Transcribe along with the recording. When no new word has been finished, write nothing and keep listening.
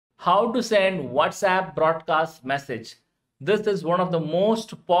How to send WhatsApp broadcast message. This is one of the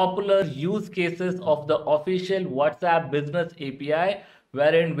most popular use cases of the official WhatsApp business API,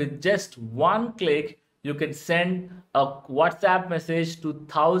 wherein with just one click, you can send a WhatsApp message to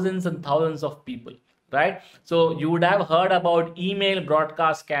thousands and thousands of people, right? So you would have heard about email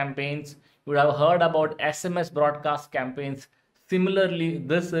broadcast campaigns. You would have heard about SMS broadcast campaigns. Similarly,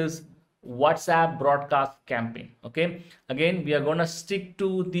 this is WhatsApp broadcast campaign. Okay, again, we are going to stick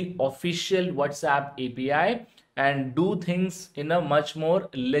to the official WhatsApp API and do things in a much more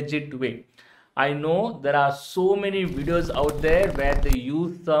legit way. I know there are so many videos out there where they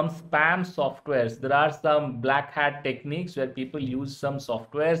use some spam softwares. There are some black hat techniques where people use some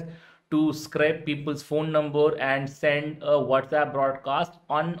softwares to scrape people's phone number and send a WhatsApp broadcast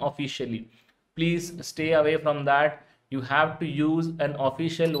unofficially. Please stay away from that. You have to use an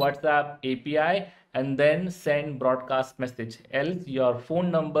official WhatsApp API and then send broadcast message. Else your phone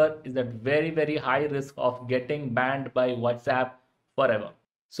number is at very high risk of getting banned by WhatsApp forever.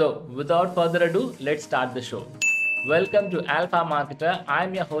 So without further ado, let's start the show. Welcome to Alpha Marketer.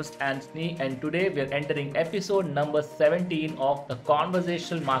 I'm your host Anthony, and today we're entering episode number 17 of the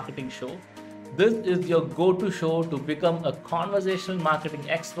Conversational Marketing Show. This is your go-to show to become a conversational marketing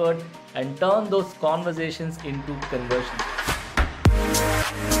expert and turn those conversations into conversions.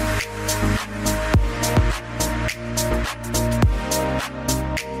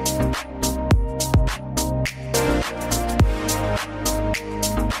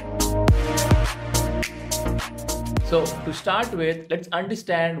 So to start with, let's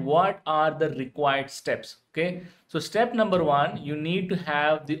understand what are the required steps. Okay, so step number one, you need to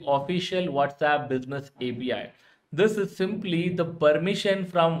have the official WhatsApp business API. This is simply the permission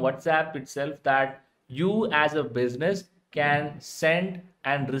from WhatsApp itself that you as a business can send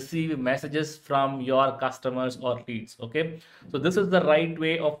and receive messages from your customers or leads. Okay, so this is the right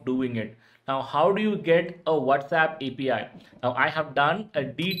way of doing it. Now, how do you get a WhatsApp API? Now, I have done a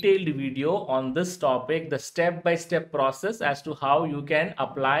detailed video on this topic, the step-by-step process as to how you can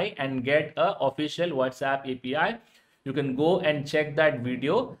apply and get a official WhatsApp API. You can go and check that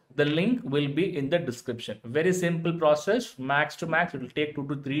video. The link will be in the description. Very simple process, max to max. It will take 2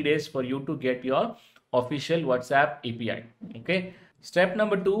 to 3 days for you to get your official WhatsApp API. Okay. Step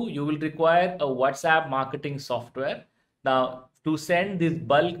number 2, you will require a WhatsApp marketing software. Now, to send these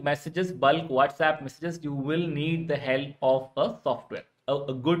bulk messages, bulk WhatsApp messages, you will need the help of a software,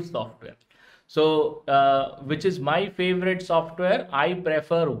 a good software. So, which is my favorite software? I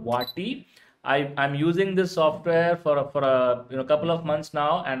prefer Wati. I'm using this software for a couple of months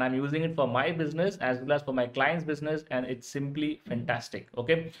now, and I'm using it for my business as well as for my client's business, and it's simply fantastic.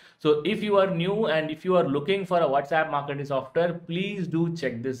 Okay, so if you are new and if you are looking for a WhatsApp marketing software, please do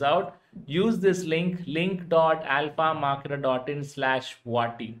check this out. Use this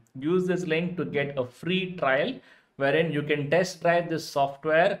link.alphamarketer.in/Wati. Use this link to get a free trial wherein you can test drive this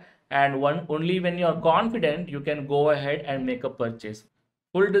software, and only when you're confident you can go ahead and make a purchase.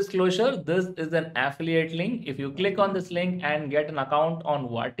 Full disclosure, this is an affiliate link. If you click on this link and get an account on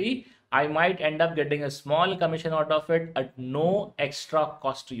Wati, I might end up getting a small commission out of it at no extra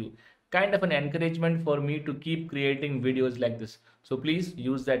cost to you. Kind of an encouragement for me to keep creating videos like this. So please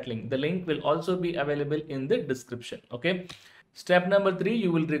use that link. The link will also be available in the description. Okay. Step number 3,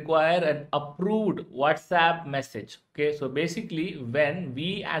 you will require an approved WhatsApp message. Okay. So basically, when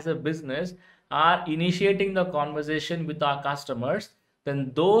we as a business are initiating the conversation with our customers,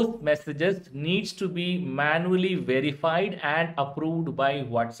 then those messages needs to be manually verified and approved by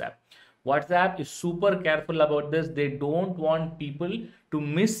WhatsApp. WhatsApp is super careful about this. They don't want people to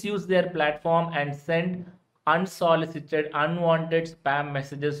misuse their platform and send unsolicited, unwanted spam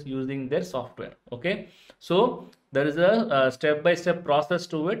messages using their software. Okay, so there is a step-by-step process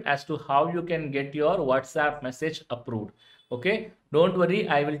to it as to how you can get your WhatsApp message approved. Okay, don't worry,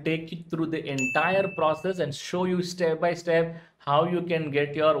 I will take you through the entire process and show you step by step how you can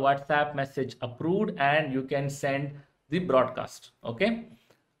get your WhatsApp message approved and you can send the broadcast. Okay,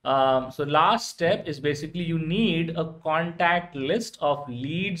 so last step is basically you need a contact list of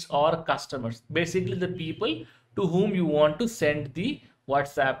leads or customers, basically the people to whom you want to send the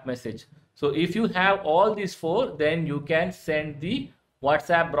WhatsApp message. So if you have all these 4, then you can send the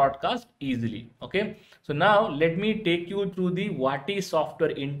WhatsApp broadcast easily. Okay, so now let me take you through the Wati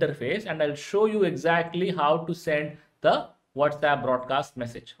software interface and I'll show you exactly how to send the WhatsApp broadcast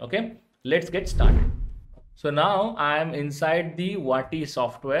message. Okay, let's get started. So now I am inside the Wati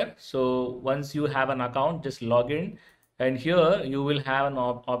software. So once you have an account, just log in, and here you will have an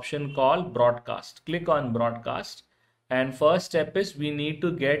option called broadcast. Click on broadcast, and first step is we need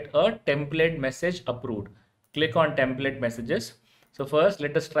to get a template message approved. Click on template messages. So first,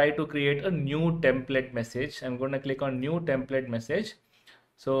 let us try to create a new template message. I'm going to click on new template message.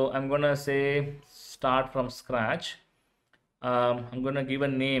 So I'm going to say start from scratch. I'm going to give a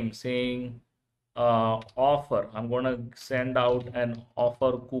name saying offer. I'm going to send out an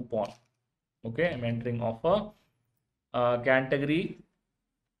offer coupon. Okay, I'm entering offer. Category.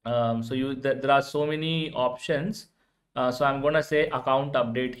 So there are so many options. So I'm going to say account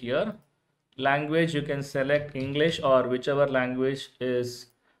update here. Language, you can select English or whichever language is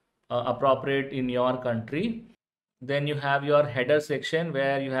appropriate in your country. Then you have your header section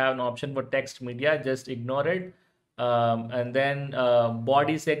where you have an option for text media, just ignore it. And then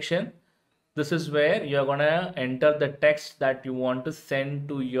body section, this is where you're gonna enter the text that you want to send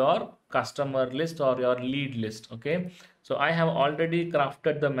to your customer list or your lead list. Okay, so I have already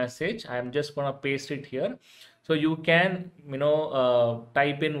crafted the message. I'm just gonna paste it here. So you can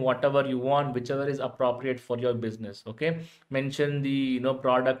type in whatever you want, whichever is appropriate for your business. Okay, mention the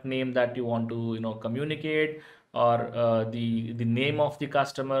product name that you want to communicate, or the name of the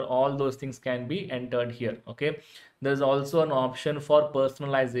customer. All those things can be entered here. Okay, there's also an option for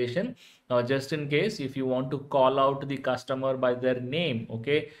personalization. Now just in case if you want to call out the customer by their name,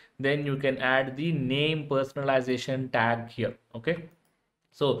 okay, then you can add the name personalization tag here. Okay,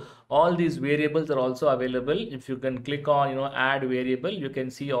 so all these variables are also available. If you can click on add variable, you can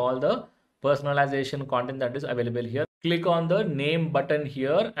see all the personalization content that is available here. Click on the name button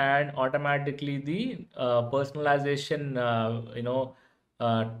here and automatically the personalization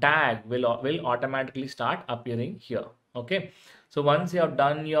tag will automatically start appearing here. Okay, so once you have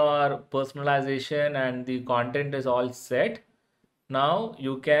done your personalization and the content is all set, now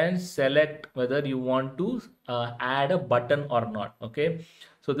you can select whether you want to add a button or not. Okay,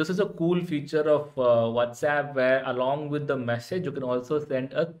 so this is a cool feature of WhatsApp, where along with the message you can also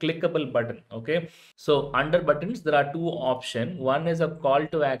send a clickable button. Okay, so under buttons there are two options. One is a call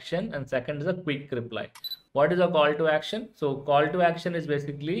to action and second is a quick reply. What is a call to action? So call to action is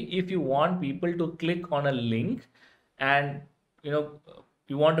basically if you want people to click on a link and you know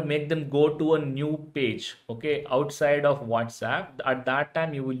you want to make them go to a new page, okay, outside of WhatsApp, at that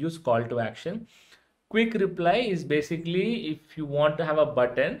time you will use call to action. Quick reply is basically if you want to have a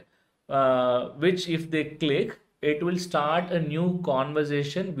button which if they click, it will start a new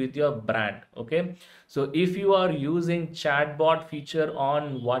conversation with your brand. Okay, so if you are using chatbot feature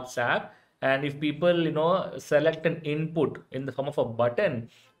on WhatsApp, and if people select an input in the form of a button,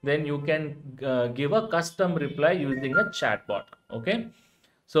 then you can give a custom reply using a chatbot. Okay,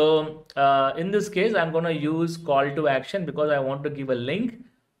 so in this case I'm going to use call to action because I want to give a link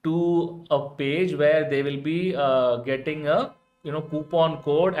to a page where they will be getting a coupon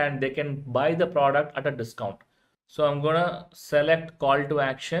code and they can buy the product at a discount. So I'm going to select call to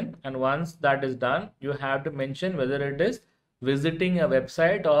action, and once that is done, you have to mention whether it is visiting a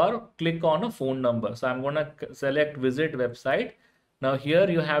website or click on a phone number. So I'm going to select visit website. Now here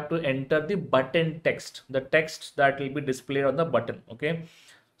you have to enter the button text, the text that will be displayed on the button. Okay,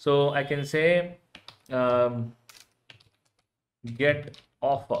 so I can say get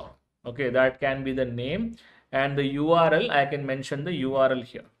offer. Okay, that can be the name, and the URL, I can mention the URL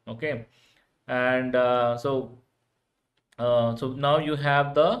here. Okay, and so now you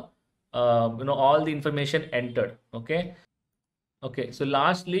have the all the information entered. Okay, so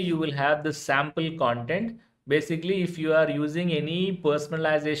lastly you will have the sample content. Basically if you are using any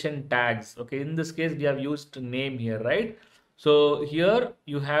personalization tags, okay, in this case we have used name here, right? So here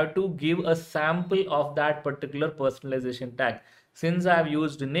you have to give a sample of that particular personalization tag. Since I have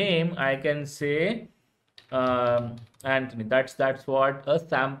used name, I can say Anthony. That's what a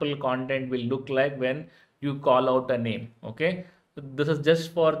sample content will look like when you call out a name. Okay, so this is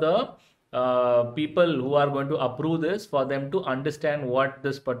just for the people who are going to approve this, for them to understand what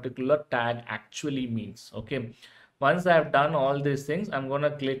this particular tag actually means. Okay, once I have done all these things, I'm going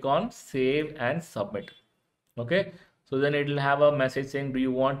to click on save and submit. Okay, so then it will have a message saying, do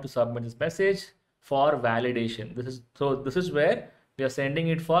you want to submit this message for validation? This is where we are sending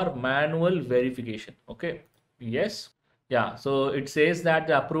it for manual verification. Okay, yes. Yeah, so it says that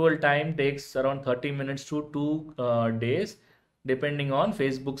the approval time takes around 30 minutes to 2 days, depending on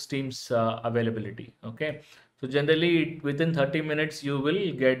Facebook's team's availability. Okay, so generally within 30 minutes you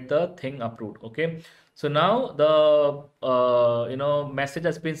will get the thing approved. Okay, so now the message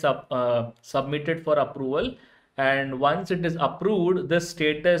has been submitted for approval, and once it is approved, the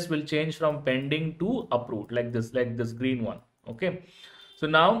status will change from pending to approved, like this green one. Okay, so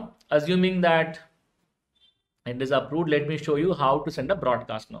now assuming that it is approved, let me show you how to send a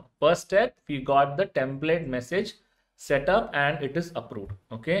broadcast. Now first step, we got the template message set up and it is approved.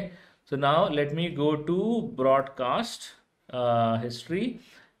 Okay, so now let me go to broadcast history,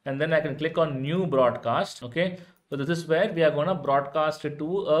 and then I can click on new broadcast. Okay, so this is where we are gonna broadcast it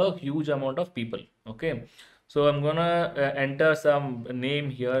to a huge amount of people. Okay, so I'm gonna enter some name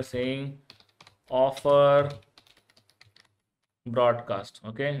here saying offer broadcast.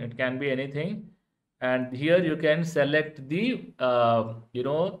 Okay, it can be anything, and here you can select the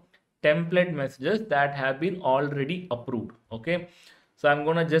template messages that have been already approved. Okay, so I'm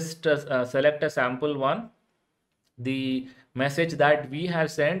gonna just select a sample one. The message that we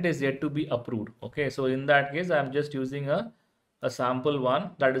have sent is yet to be approved. Okay, so in that case I'm just using a sample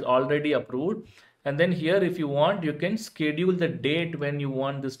one that is already approved. And then here, if you want, you can schedule the date when you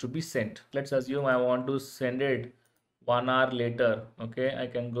want this to be sent. Let's assume I want to send it 1 hour later. Okay, I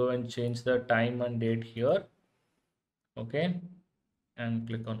can go and change the time and date here. Okay, and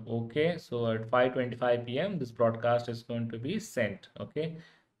click on OK. So at 5:25 p.m. this broadcast is going to be sent. Okay,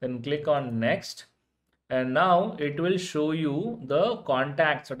 then click on next, and now it will show you the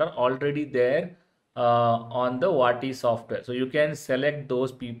contacts that are already there on the Wati software. So you can select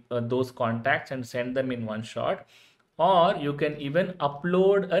those people, those contacts, and send them in one shot, or you can even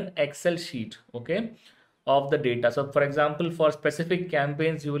upload an Excel sheet, okay, of the data. So for example, for specific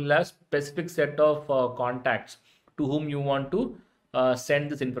campaigns, you will have specific set of contacts to whom you want to send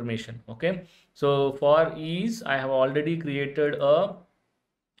this information. Okay, so for ease, I have already created a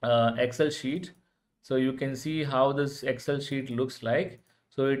Excel sheet. So you can see how this Excel sheet looks like.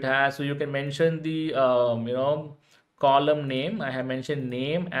 So it has, so you can mention the column name. I have mentioned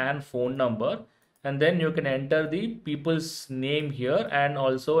name and phone number, and then you can enter the people's name here and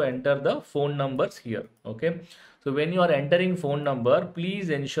also enter the phone numbers here. Okay, so when you are entering phone number, please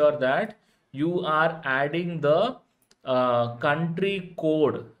ensure that you are adding the country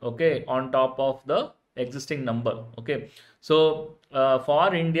code, okay, on top of the existing number. Okay, so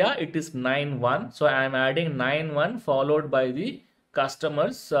for India it is 91, so I am adding 91 followed by the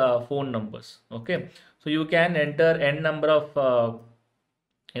customers phone numbers. Okay, so you can enter n number of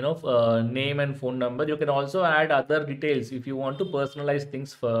name and phone number. You can also add other details if you want to personalize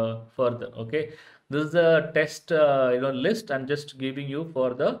things further. Okay, this is a test list I'm just giving you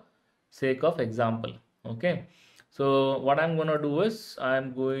for the sake of example. Okay, so what I'm going to do is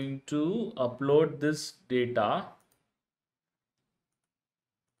I'm going to upload this data.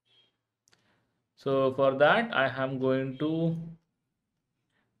 So for that, I am going to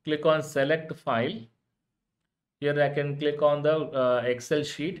click on select file. Here I can click on the Excel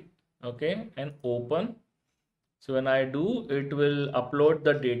sheet, okay, and open. So when I do, it will upload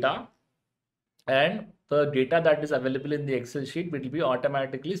the data, and the data that is available in the Excel sheet will be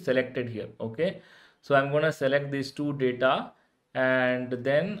automatically selected here. Okay, so I'm going to select these two data, and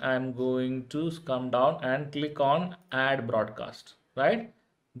then I'm going to come down and click on add broadcast, right?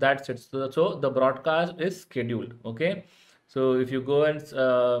 That's it. So the broadcast is scheduled. Okay, so if you go and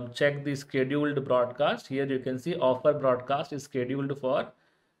check the scheduled broadcast, here you can see offer broadcast is scheduled for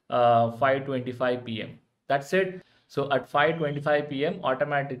 5:25 p.m. That's it. So at 5:25 p.m.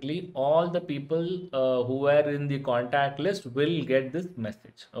 automatically all the people who were in the contact list will get this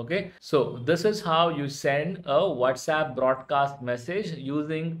message. Okay, so this is how you send a WhatsApp broadcast message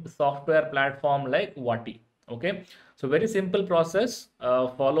using software platform like Wati. Okay, so very simple process.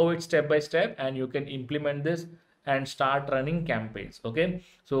 Follow it step by step, and you can implement this and start running campaigns. Okay,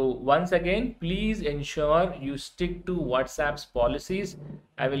 so once again, please ensure you stick to WhatsApp's policies.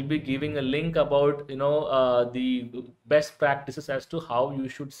 I will be giving a link about the best practices as to how you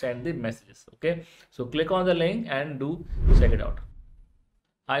should send the messages. Okay, so click on the link and do check it out.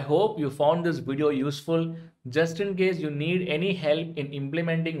 I hope you found this video useful. Just in case you need any help in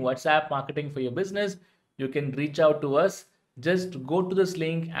implementing WhatsApp marketing for your business, you can reach out to us. Just go to this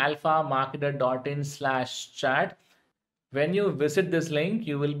link alphamarketer.in/chat. When you visit this link,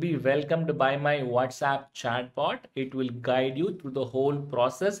 you will be welcomed by my WhatsApp chatbot. It will guide you through the whole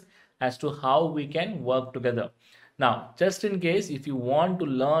process as to how we can work together. Now, just in case if you want to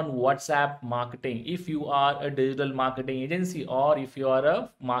learn WhatsApp marketing, if you are a digital marketing agency or if you are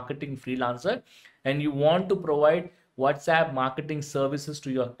a marketing freelancer and you want to provide WhatsApp marketing services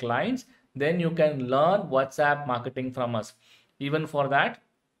to your clients, then you can learn WhatsApp marketing from us. Even for that,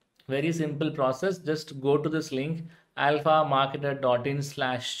 very simple process. Just go to this link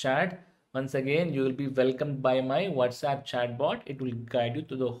alphamarketer.in/chat. Once again, you will be welcomed by my WhatsApp chatbot. It will guide you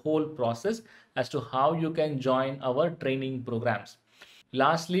through the whole process as to how you can join our training programs.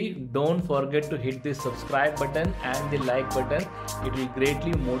 Lastly, don't forget to hit the subscribe button and the like button. It will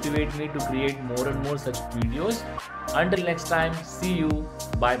greatly motivate me to create more and more such videos. Until next time, see you.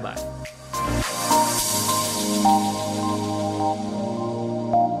 Bye bye.